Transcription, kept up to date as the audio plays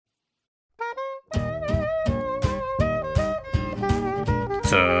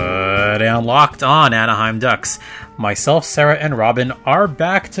Today on Locked On Anaheim Ducks, myself, Sarah, and Robin are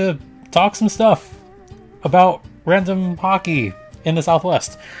back to talk some stuff about random hockey in the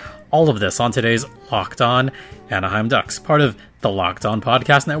Southwest. All of this on today's Locked On Anaheim Ducks, part of the Locked On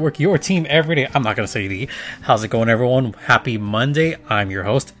Podcast Network, your team every day. I'm not going to say the. How's it going, everyone? Happy Monday. I'm your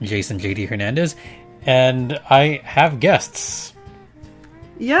host, Jason JD Hernandez, and I have guests.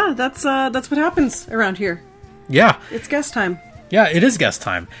 Yeah, that's what happens around here. Yeah. It's guest time. Yeah, it is guest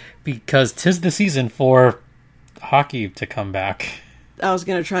time, because 'tis the season for hockey to come back. I was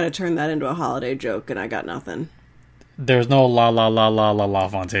going to try to turn that into a holiday joke, and I got nothing. There's no La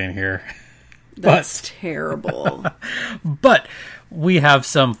Fontaine here. That's terrible. But we have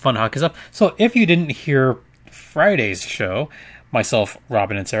some fun hockey stuff. So if you didn't hear Friday's show, myself,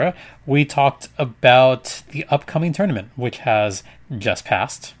 Robin, and Sarah, we talked about the upcoming tournament, which has just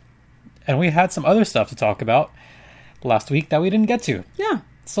passed. And we had some other stuff to talk about last week that we didn't get to. Yeah.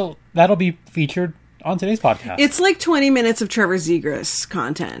 So that'll be featured on today's podcast. It's like 20 minutes of Trevor Zegras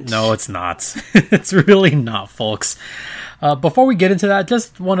content. No, it's not. It's really not, folks. Before we get into that,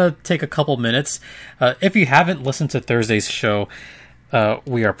 just want to take a couple minutes. If you haven't listened to Thursday's show,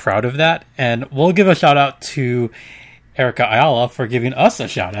 we are proud of that. And we'll give a shout out to Erica Ayala for giving us a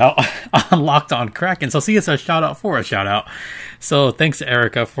shout out on Locked On Kraken. So see, it's a shout out for a shout out. So thanks to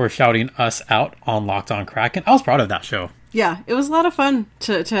Erica for shouting us out on Locked On Kraken. I was proud of that show. Yeah, it was a lot of fun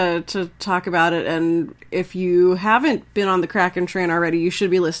to talk about it. And if you haven't been on the Kraken train already, you should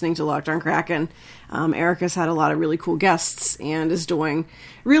be listening to Locked On Kraken. Erica's had a lot of really cool guests and is doing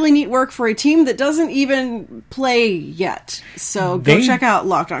really neat work for a team that doesn't even play yet. So go check out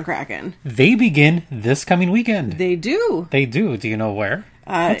Locked On Kraken. They begin this coming weekend. They do. They do. Do you know where?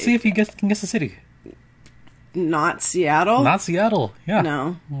 Let's see if you can guess the city. Not Seattle? Not Seattle. Yeah.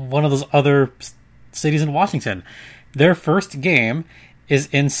 No. One of those other cities in Washington. Their first game is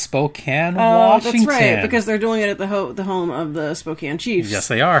in Spokane, Washington. That's right, because they're doing it at the home of the Spokane Chiefs. Yes,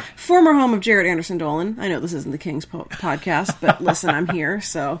 they are. Former home of Jared Anderson-Dolan. I know this isn't the Kings podcast, but listen, I'm here,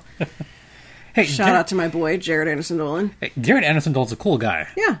 so hey, shout out to my boy, Jared Anderson-Dolan. Hey, Jared Anderson-Dolan's a cool guy.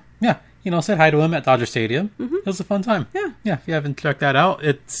 Yeah. Yeah. You know, said hi to him at Dodger Stadium. Mm-hmm. It was a fun time. Yeah. Yeah, if you haven't checked that out,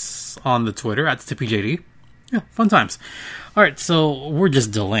 it's on the Twitter, at StippyJD. Yeah, fun times. All right, so we're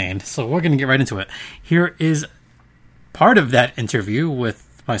just delaying, so we're going to get right into it. Here is part of that interview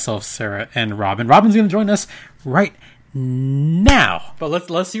with myself, Sarah, and Robin. Robin's going to join us right now. But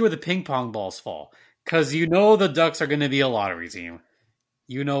let's see where the ping pong balls fall, because you know the Ducks are going to be a lottery team.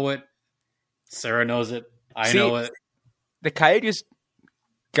 You know it. Sarah knows it. I know it. The Coyotes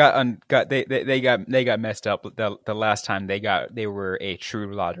got messed up the last time they were a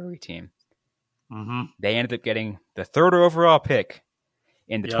true lottery team. Mm-hmm. They ended up getting the third overall pick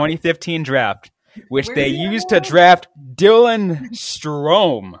in the 2015 draft, which they used to draft Dylan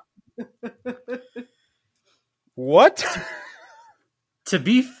Strome. What? To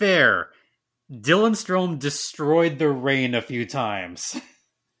be fair, Dylan Strome destroyed the Reign a few times.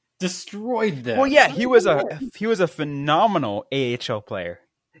 Destroyed them. Well, yeah, he was a phenomenal AHL player.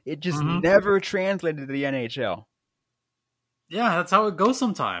 It just never translated to the NHL. Yeah, that's how it goes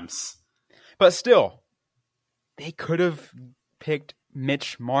sometimes. But still, they could have picked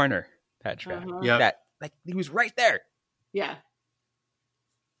Mitch Marner that draft. Yeah, he was right there. Yeah.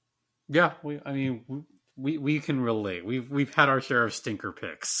 Yeah, we can relate. We've had our share of stinker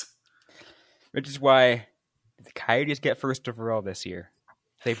picks, which is why the Coyotes get first overall this year.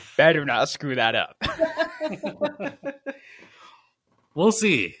 They better not screw that up. We'll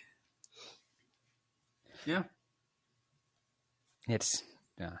see. Yeah,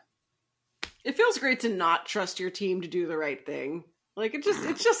 It feels great to not trust your team to do the right thing. Like it's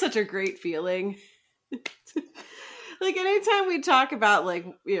just such a great feeling. Like anytime we talk about like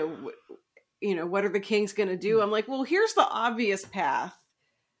you know what are the Kings going to do? I'm like, well, here's the obvious path,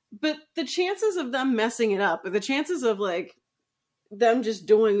 but the chances of them messing it up, or the chances of like them just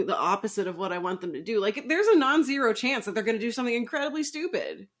doing the opposite of what I want them to do, like there's a non-zero chance that they're going to do something incredibly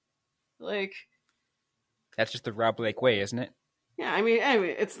stupid. Like that's just the Rob Blake way, isn't it? Yeah, I mean,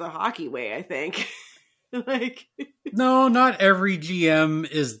 it's the hockey way, I think. Like, no, not every GM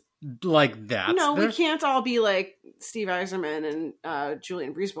is like that. No, we can't all be like Steve Yzerman and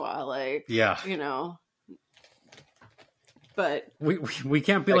Julian Brisebois, like, yeah, you know. But we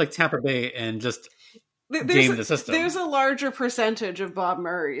can't be like Tampa Bay and just game the system. There's a larger percentage of Bob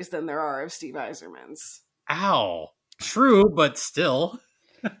Murray's than there are of Steve Yzerman's. Ow, true, but still.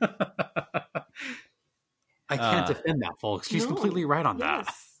 I can't defend that, folks. She's completely right on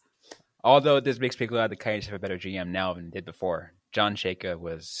that. Although this makes me glad the Coyotes have a better GM now than did before. John Shaka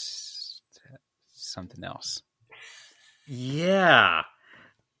was something else. Yeah.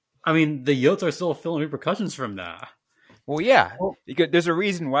 I mean, the Yotes are still feeling repercussions from that. Well, yeah. Because there's a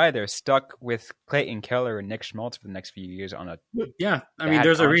reason why they're stuck with Clayton Keller and Nick Schmaltz for the next few years on a Yeah, I mean,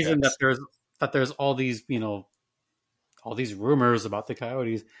 there's bad a reason that contracts. there's all these, all these rumors about the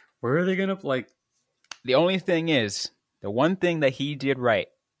Coyotes. Where are they gonna The only thing is, the one thing that he did right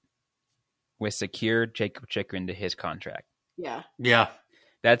was secure Jacob Chikrin to his contract. Yeah. Yeah.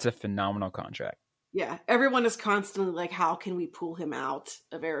 That's a phenomenal contract. Yeah. Everyone is constantly like, how can we pull him out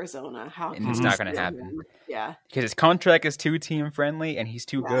of Arizona? How And can it's we not going to steal happen. him? Yeah. Because his contract is too team friendly and he's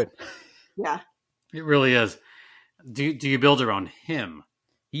too Yeah. good. Yeah. It really is. Do you build around him?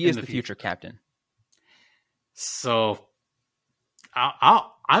 He is the future captain. So,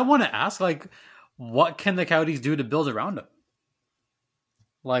 I want to ask, what can the Coyotes do to build around him?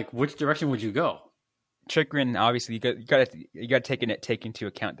 Which direction would you go? Chikrin, obviously, you got to take into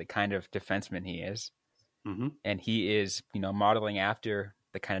account the kind of defenseman he is, and he is, modeling after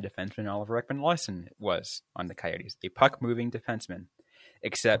the kind of defenseman Oliver Ekman-Larsson was on the Coyotes, a puck-moving defenseman.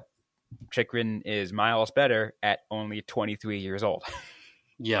 Except Chikrin is miles better at only 23 years old.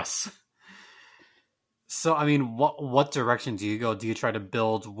 Yes. So, I mean, what direction do you go? Do you try to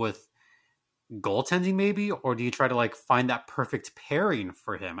build with goaltending, maybe, or do you try to find that perfect pairing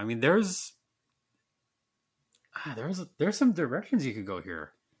for him? I mean, there's some directions you could go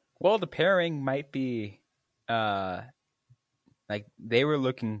here. Well, the pairing might be, they were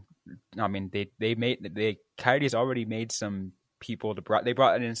looking. I mean, the Coyotes already made some people they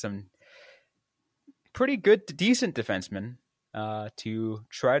brought in some pretty good, decent defensemen to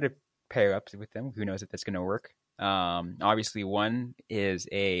try to pair up with them. Who knows if that's going to work? Obviously, one is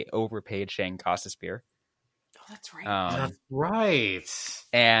a overpaid Shane Gostisbehere. Oh, that's right. That's right.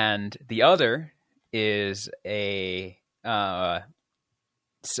 And the other is a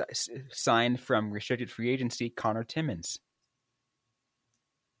signed from restricted free agency, Connor Timmins.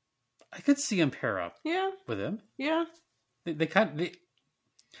 I could see him pair up Yeah. with him. Yeah.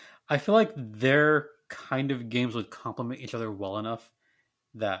 I feel like their kind of games would complement each other well enough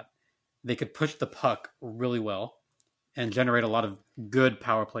that they could push the puck really well and generate a lot of good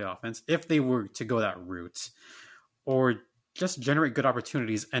power play offense if they were to go that route, or just generate good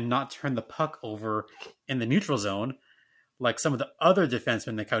opportunities and not turn the puck over in the neutral zone like some of the other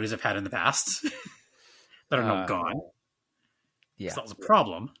defensemen the Coyotes have had in the past that are now gone. Yeah, so that was a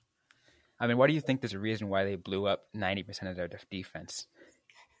problem. I mean, why do you think there's a reason why they blew up 90% of their defense?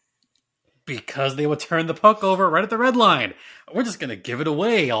 Because they would turn the puck over right at the red line. We're just going to give it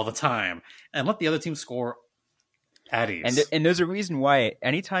away all the time and let the other team score at ease. And there's a reason why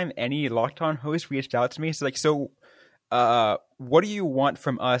anytime any Locked On host reached out to me, it's like, what do you want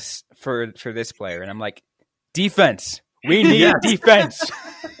from us for this player? And I'm like, defense. We need defense.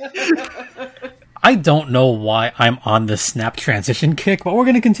 I don't know why I'm on the snap transition kick, but we're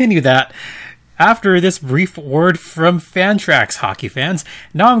going to continue that after this brief word from Fantrax, hockey fans.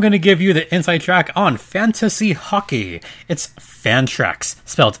 Now I'm going to give you the inside track on fantasy hockey. It's Fantrax,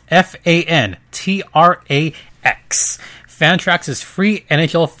 spelled Fantrax. Fantrax's free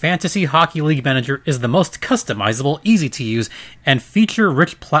NHL Fantasy Hockey League Manager is the most customizable, easy to use, and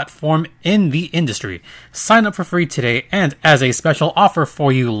feature-rich platform in the industry. Sign up for free today, and as a special offer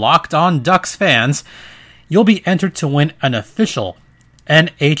for you Locked On Ducks fans, you'll be entered to win an official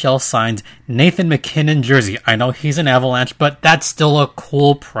NHL-signed Nathan MacKinnon jersey. I know he's an Avalanche, but that's still a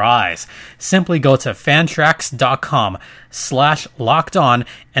cool prize. Simply go to fantrax.com/lockedon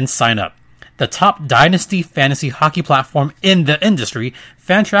and sign up. The top dynasty fantasy hockey platform in the industry,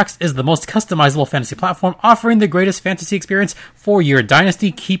 Fantrax is the most customizable fantasy platform offering the greatest fantasy experience for your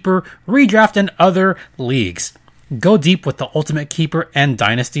dynasty, keeper, redraft, and other leagues. Go deep with the Ultimate Keeper and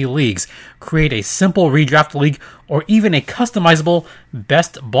Dynasty Leagues. Create a simple redraft league or even a customizable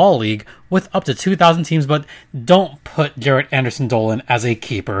best ball league with up to 2,000 teams, but don't put Jarrett Anderson-Dolan as a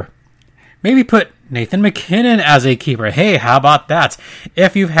keeper. Maybe put Nathan MacKinnon as a keeper. Hey, how about that?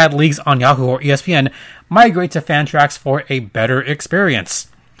 If you've had leagues on Yahoo or ESPN, migrate to Fantrax for a better experience.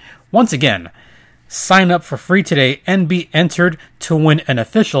 Once again, sign up for free today and be entered to win an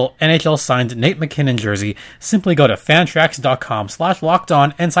official NHL-signed Nate MacKinnon jersey. Simply go to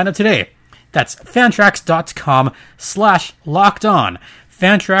fantrax.com/lockedon and sign up today. That's fantrax.com/lockedon.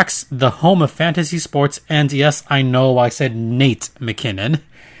 Fantrax, the home of fantasy sports, and yes, I know I said Nate MacKinnon.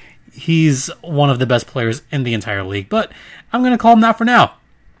 He's one of the best players in the entire league, but I'm going to call him that for now.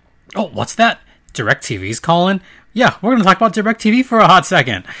 Oh, what's that? DirecTV's calling? Yeah, we're going to talk about DirecTV for a hot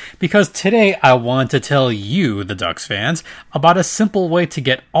second, because today I want to tell you, the Ducks fans, about a simple way to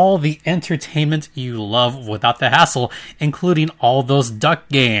get all the entertainment you love without the hassle, including all those Duck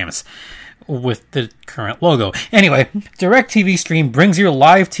games. with the current logo. Anyway, DirecTV Stream brings your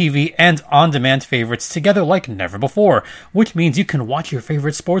live TV and on-demand favorites together like never before, which means you can watch your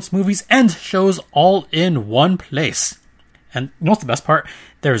favorite sports, movies, and shows all in one place. And you know what's the best part?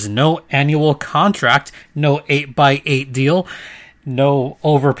 There's no annual contract, no 8x8 deal, no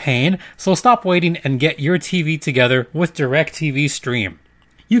overpaying, so stop waiting and get your TV together with DirecTV Stream.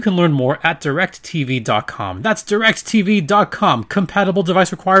 You can learn more at directtv.com. That's directtv.com. Compatible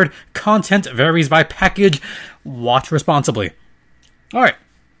device required. Content varies by package. Watch responsibly. All right,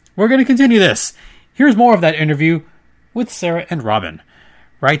 we're going to continue this. Here's more of that interview with Sarah and Robin.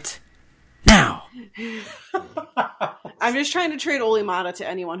 Right now. I'm just trying to trade Olimata to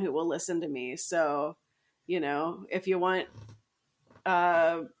anyone who will listen to me. So, if you want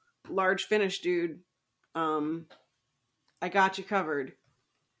large Finnish dude, I got you covered.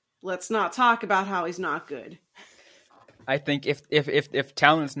 Let's not talk about how he's not good. I think if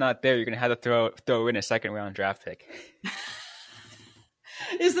talent's not there, you're gonna have to throw in a second round draft pick.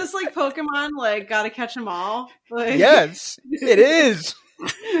 Is this like Pokemon? Like, gotta catch them all? Like... Yes, it is.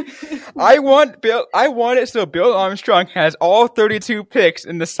 I want it so Bill Armstrong has all 32 picks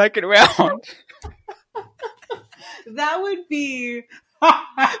in the second round. That would be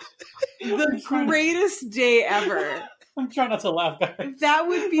the greatest day ever. I'm trying not to laugh, guys. That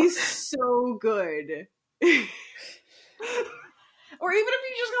would be so good. Or even if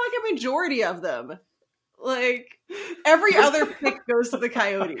you just got like a majority of them. Like, every other pick goes to the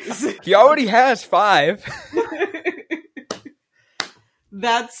Coyotes. He already has 5.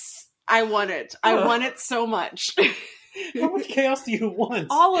 I want it. I want it so much. How much chaos do you want?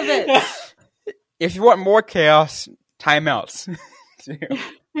 All of it. If you want more chaos, timeouts.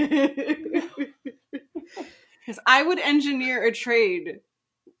 Because I would engineer a trade,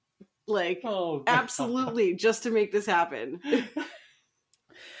 absolutely, just to make this happen.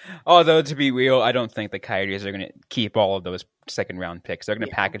 Although, to be real, I don't think the Coyotes are going to keep all of those second round picks. They're going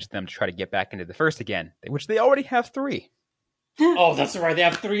to package them to try to get back into the first again, which they already have 3. Oh, that's right. They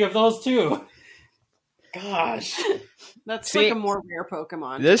have 3 of those too. Gosh, that's like a more rare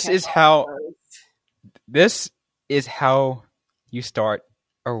Pokemon. This is how you start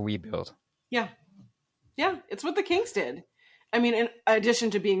a rebuild. Yeah, it's what the Kings did. I mean, in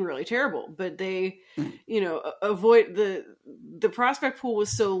addition to being really terrible, but they, avoid the prospect pool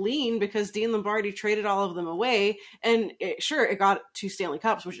was so lean because Dean Lombardi traded all of them away, and it got 2 Stanley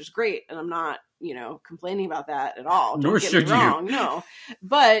Cups, which is great, and I'm not, complaining about that at all. Nor Don't get me should you. wrong, no.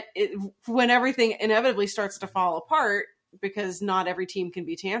 But when everything inevitably starts to fall apart, because not every team can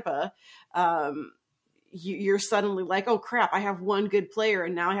be Tampa, you're suddenly like, oh crap, I have one good player,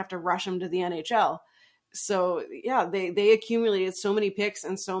 and now I have to rush him to the NHL. So yeah, they accumulated so many picks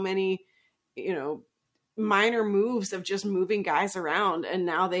and so many, minor moves of just moving guys around. And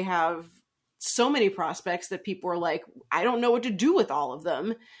now they have so many prospects that people are like, I don't know what to do with all of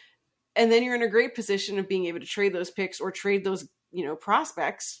them. And then you're in a great position of being able to trade those picks or trade those,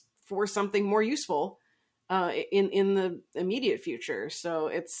 prospects for something more useful in the immediate future. So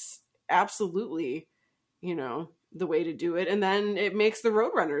it's absolutely, the way to do it. And then it makes the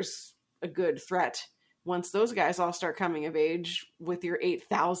Roadrunners a good threat. Once those guys all start coming of age with your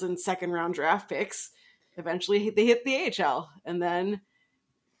 8,000 second round draft picks, eventually they hit the AHL, and then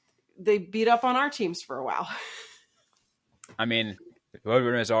they beat up on our teams for a while. I mean, the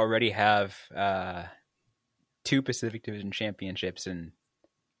Roadrunners already have 2 Pacific Division championships in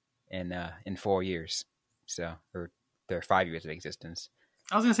 4 years, or their 5 years of existence.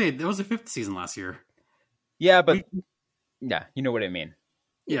 I was gonna say there was a 5th season last year. Yeah, but yeah, you know what I mean.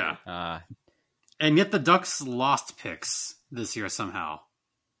 Yeah. And yet the Ducks lost picks this year somehow.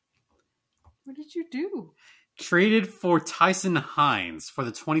 What did you do? Traded for Tyson Hines for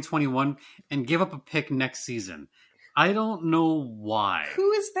the 2021 and gave up a pick next season. I don't know why.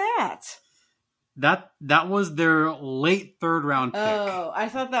 Who is that? That was their late 3rd round pick. Oh, I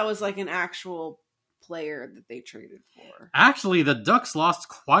thought that was like an actual player that they traded for. Actually, the Ducks lost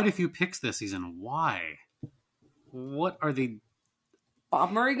quite a few picks this season. Why? What are they?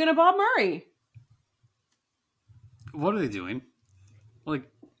 Bob Murray gonna Bob Murray. What are they doing?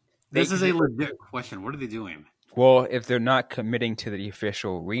 This is a legit question. What are they doing? Well, if they're not committing to the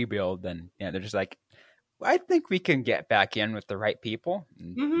official rebuild, then they're just like, I think we can get back in with the right people.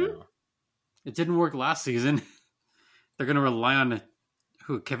 Mm-hmm. It didn't work last season. They're going to rely on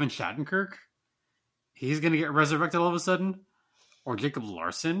Kevin Shattenkirk? He's going to get resurrected all of a sudden? Or Jacob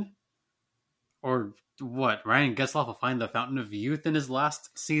Larson? Or what? Ryan Getzlaf will find the Fountain of Youth in his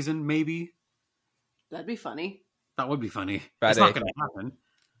last season, maybe? That'd be funny. That would be funny. But it's not going to happen.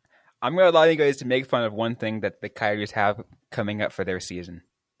 I'm going to allow you guys to make fun of one thing that the Coyotes have coming up for their season.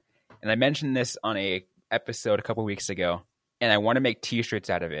 and I mentioned this on a episode a couple weeks ago, and I want to make T-shirts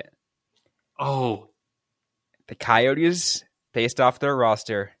out of it. Oh, The Coyotes, based off their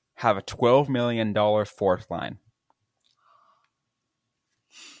roster, have a $12 million fourth line.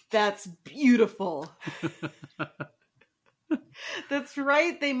 That's beautiful. That's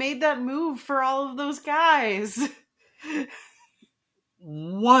right. They made that move for all of those guys.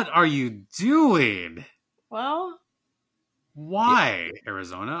 what are you doing? Well, Why,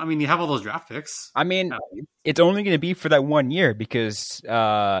 Arizona? I mean, you have all those draft picks. I mean, it's only going to be for that 1 year because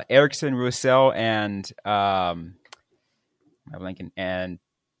Erickson, Roussel, and I'm blanking, and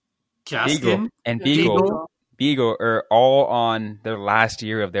Jaskin? Beagle are all on their last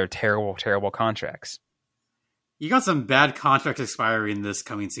year of their terrible, terrible contracts. You got some bad contracts expiring this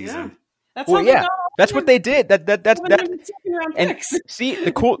coming season. that's Well, how they yeah, got that's what they did. That's second-round and picks. see,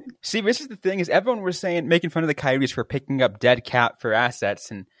 this is the thing is everyone was saying, making fun of the Coyotes for picking up dead cap for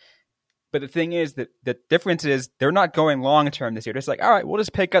assets, but the thing is that the difference is they're not going long term this year. They're just like, all right, we'll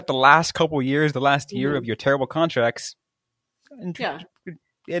just pick up the last couple years, the last year of your terrible contracts, and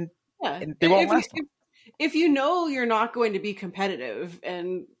they won't last long. If you know you're not going to be competitive,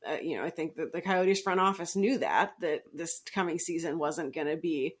 and I think that the Coyotes front office knew that this coming season wasn't going to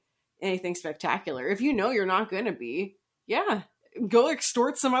be anything spectacular. If you know you're not going to be, go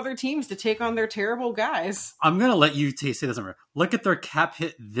extort some other teams to take on their terrible guys. I'm going to let you say this number. Look at their cap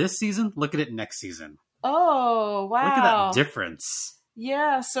hit this season. Look at it next season. Oh, wow. Look at that difference.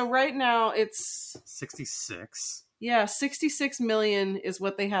 Yeah, so right now it's 66. Yeah, 66 million is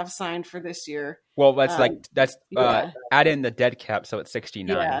what they have signed for this year. Well, that's add in the dead cap, so it's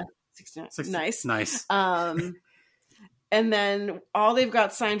 69. Yeah, 69. Nice. And then all they've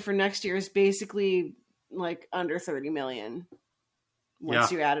got signed for next year is basically like under 30 million.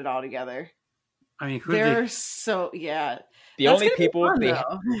 Once you add it all together, I mean, The only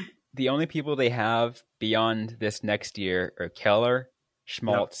people they have beyond this next year are Keller,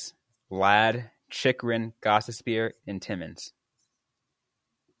 Schmaltz, Ladd, Chychrun, Gostisbehere, and Timmins.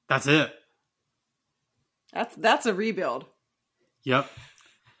 That's it. That's a rebuild. Yep.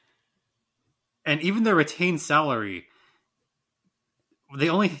 And even their retained salary, they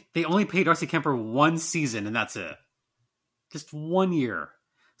only paid Darcy Kemper 1 season, and that's it. Just 1 year.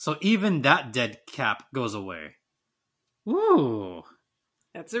 So even that dead cap goes away. Ooh.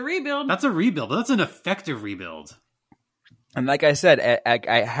 That's a rebuild. That's a rebuild, but that's an effective rebuild. And like I said,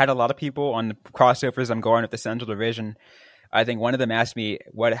 I had a lot of people on the crossovers I'm going with the Central Division. I think one of them asked me,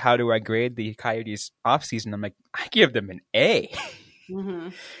 how do I grade the Coyotes offseason? I'm like, I give them an A. Mm-hmm.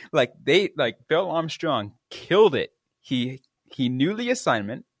 Bill Armstrong killed it. He knew the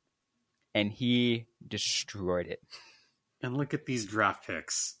assignment, and he destroyed it. And look at these draft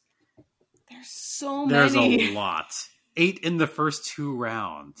picks. There's so There's many. a lot. 8 in the first 2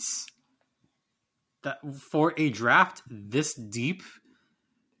 rounds. That for a draft this deep,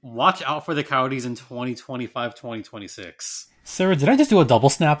 watch out for the Coyotes in 2025, 2026. Sarah, did I just do a double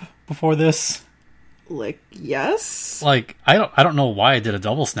snap before this? Yes. I don't know why I did a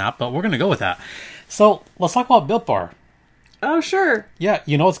double snap, but we're gonna go with that. So let's talk about Built Bar. Oh, sure. Yeah,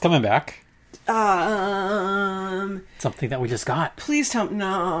 you know it's coming back. Something that we just got. Please tell me. No,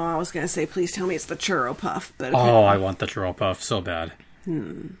 I was gonna say please tell me it's the churro puff, but Oh, I want the churro puff so bad.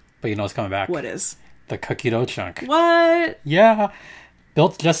 But you know it's coming back. What is? The cookie dough chunk. What? Yeah.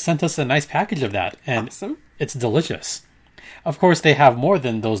 Built just sent us a nice package of that, and Awesome. It's delicious. Of course, they have more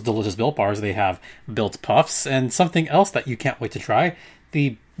than those delicious Built Bars. They have Built Puffs and something else that you can't wait to try,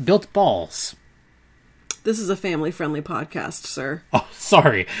 the Built Balls. This is a family-friendly podcast, sir. Oh,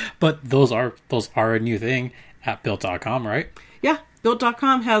 sorry, but those are a new thing at Built.com, right? Yeah,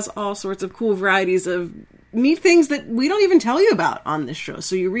 Built.com has all sorts of cool varieties of neat things that we don't even tell you about on this show.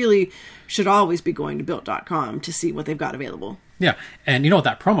 So you really should always be going to Built.com to see what they've got available. Yeah, and you know what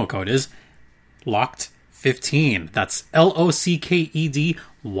that promo code is? Locked15. That's LOCKED 15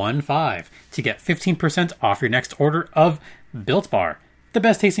 to get 15% off your next order of Built Bar, the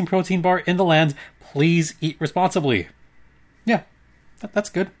best tasting protein bar in the land. Please eat responsibly. Yeah, that's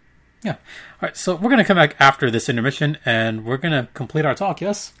good. Yeah. All right, so we're going to come back after this intermission, and we're going to complete our talk,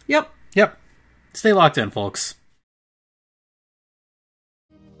 yes? Yep. Stay locked in, folks.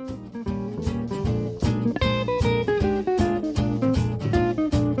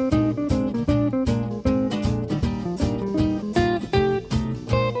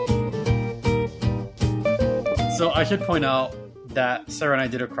 So I should point out that Sarah and I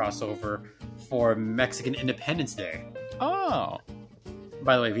did a crossover for Mexican Independence Day. Oh.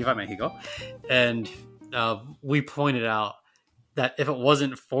 By the way, Viva Mexico. And we pointed out that if it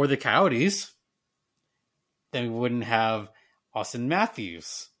wasn't for the Coyotes, then we wouldn't have Austin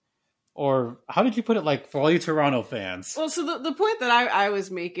Matthews. Or how did you put it, like, for all you Toronto fans? Well, so the point that I was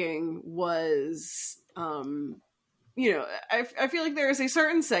making was, you know, I feel like there is a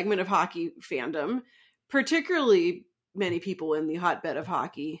certain segment of hockey fandom, particularly many people in the hotbed of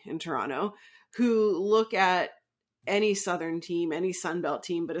hockey in Toronto, who look at any Southern team, any Sunbelt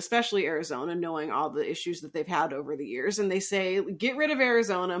team, but especially Arizona, knowing all the issues that they've had over the years. And they say, get rid of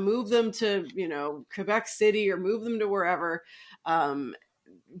Arizona, move them to, you know, Quebec City or move them to wherever.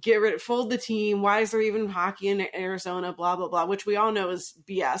 Fold the team. Why is there even hockey in Arizona? Blah, blah, blah, which we all know is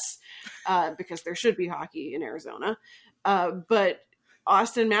BS, because there should be hockey in Arizona. But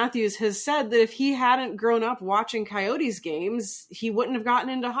Austin Matthews has said that if he hadn't grown up watching Coyotes games, he wouldn't have gotten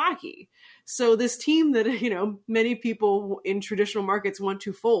into hockey. So this team that, you know, many people in traditional markets want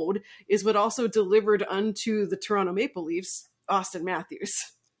to fold is what also delivered unto the Toronto Maple Leafs, Austin Matthews.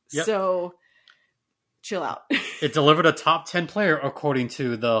 Yep. So chill out. It delivered a top 10 player, according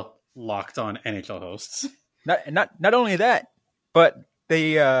to the Locked On NHL hosts. Not only that, but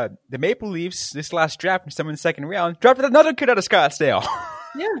the Maple Leafs this last draft, someone in the second round, drafted another kid out of Scottsdale.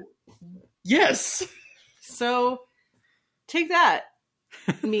 Yeah. Yes. So take that,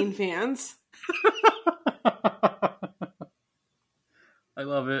 mean fans. I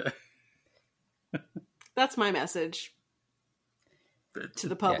love it. That's my message to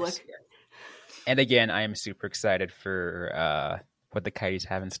the public. Yes. And again, I am super excited for what the Coyotes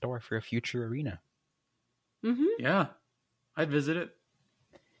have in store for a future arena. Mm-hmm. Yeah, I'd visit it.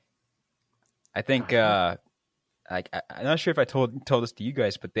 I think, I'm not sure if I told this to you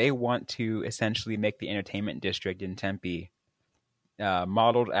guys, but they want to essentially make the entertainment district in Tempe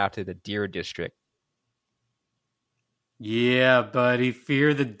modeled after the Deer District. Yeah, buddy,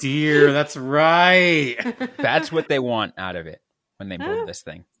 fear the deer. That's right. That's what they want out of it when they build this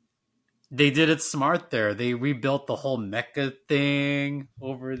thing. They did it smart there. They rebuilt the whole Mecca thing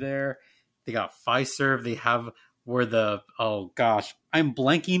over there. They got Fiserv. They have where oh gosh, I'm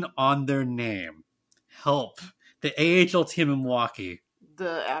blanking on their name. Help. The AHL team in Milwaukee.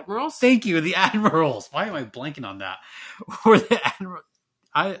 The Admirals? Thank you, the Admirals. Why am I blanking on that? Where the Admiral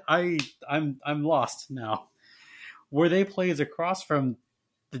I'm lost now. Where they play is across from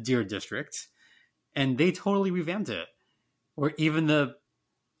the Deer District, and they totally revamped it. Where even the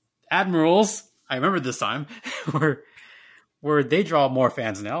Admirals, I remember this time, where they draw more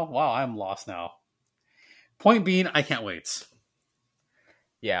fans now. Wow, I'm lost now. Point being, I can't wait.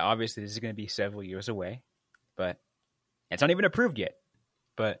 Yeah, obviously this is going to be several years away, but it's not even approved yet.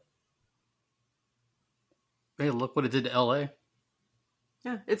 But hey, look what it did to LA.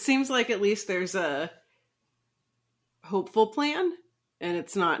 Yeah, it seems like at least there's a hopeful plan, and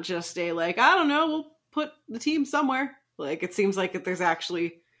it's not just a like, I don't know, we'll put the team somewhere. Like, it seems like there's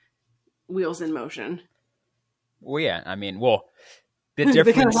actually wheels in motion. Well, yeah, I mean, the They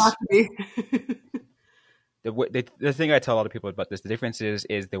difference. kind of have to be. The thing I tell a lot of people about this, the difference is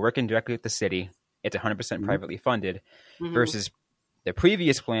they're working directly with the city. It's 100% privately funded, versus the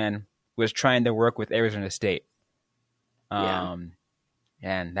previous plan was trying to work with Arizona State. And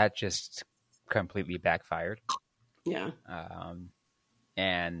that just completely backfired. Yeah.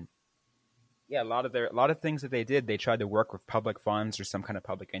 And yeah, a lot of things that they did, they tried to work with public funds or some kind of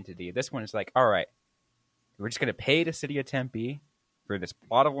public entity. This one is like, all right, we're just going to pay the city of Tempe for this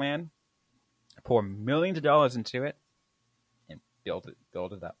plot of land, pour millions of dollars into it, and build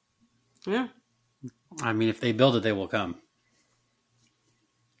it up. Yeah. I mean, if they build it, they will come.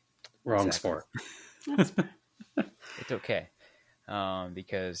 Wrong Exactly. sport. It's okay,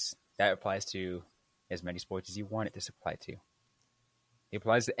 because that applies to as many sports as you want it to apply to. It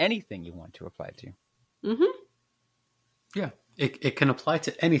applies to anything you want to apply to. Mm-hmm. Yeah, it can apply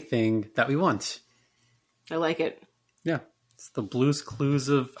to anything that we want. I like it. Yeah, it's the Blue's Clues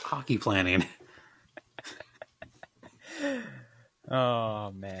of hockey planning.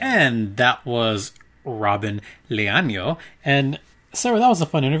 Oh, man. And that was Robin Leaño. And Sarah, that was a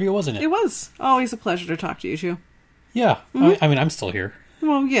fun interview, wasn't it? It was always a pleasure to talk to you two. Yeah, I mean, I'm still here.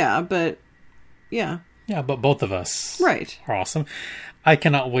 Well, yeah, but yeah. Yeah, but both of us Right. are awesome. I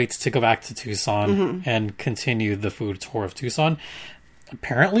cannot wait to go back to Tucson and continue the food tour of Tucson.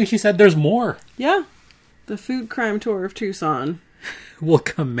 Apparently, she said there's more. Yeah. The food crime tour of Tucson Will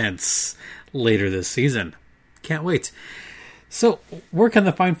commence later this season. Can't wait. So, where can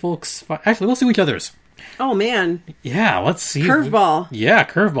the fine folks actually, let's do each other's. Oh, man. Yeah, let's see. Curveball. Yeah,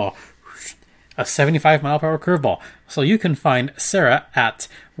 curveball. A 75-mile-per-hour curveball. So you can find Sarah at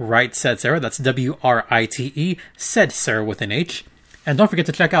Right Said Sarah. That's WRITE, Said Sarah with an H. And don't forget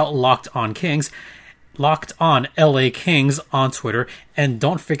to check out Locked On Kings, Locked On LA Kings on Twitter. And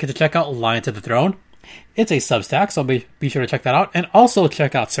don't forget to check out Lion to the Throne It's a Substack, so be sure to check that out. And also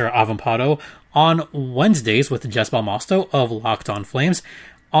check out Sarah Avampado on Wednesdays with Jess Balmosto of Locked On Flames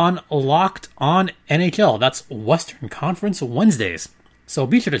on Locked On NHL. That's Western Conference Wednesdays. So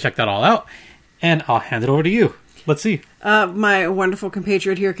be sure to check that all out. And I'll hand it over to you. Let's see. My wonderful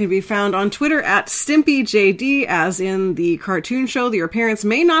compatriot here can be found on Twitter at StimpyJD, as in the cartoon show that your parents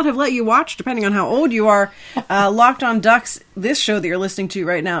may not have let you watch, depending on how old you are. Locked on Ducks, this show that you're listening to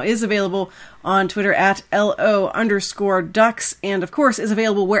right now, is available on Twitter at LO_Ducks, and of course is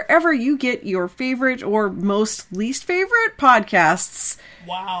available wherever you get your favorite or most least favorite podcasts.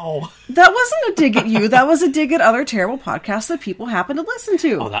 Wow. That wasn't a dig at you. That was a dig at other terrible podcasts that people happen to listen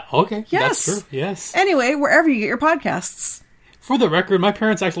to. Okay. Yes. That's true. Yes. Anyway, wherever you get your podcasts. For the record, my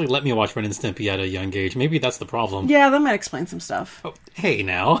parents actually let me watch Ren and Stimpy at a young age. Maybe that's the problem. Yeah, that might explain some stuff. Oh, hey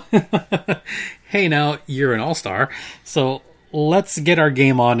now. Hey now, you're an all-star. So let's get our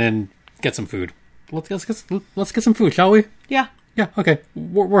game on and get some food. Let's get some food, shall we? Yeah. Yeah, okay.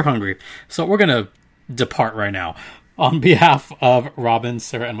 We're hungry. So we're going to depart right now. On behalf of Robin,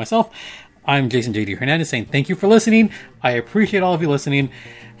 Sarah, and myself, I'm Jason J.D. Hernandez saying thank you for listening. I appreciate all of you listening.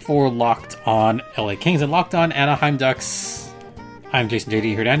 For Locked On LA Kings and Locked On Anaheim Ducks, I'm Jason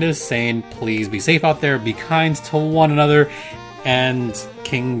J.D. Hernandez saying please be safe out there, be kind to one another, and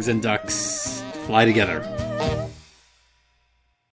Kings and Ducks fly together.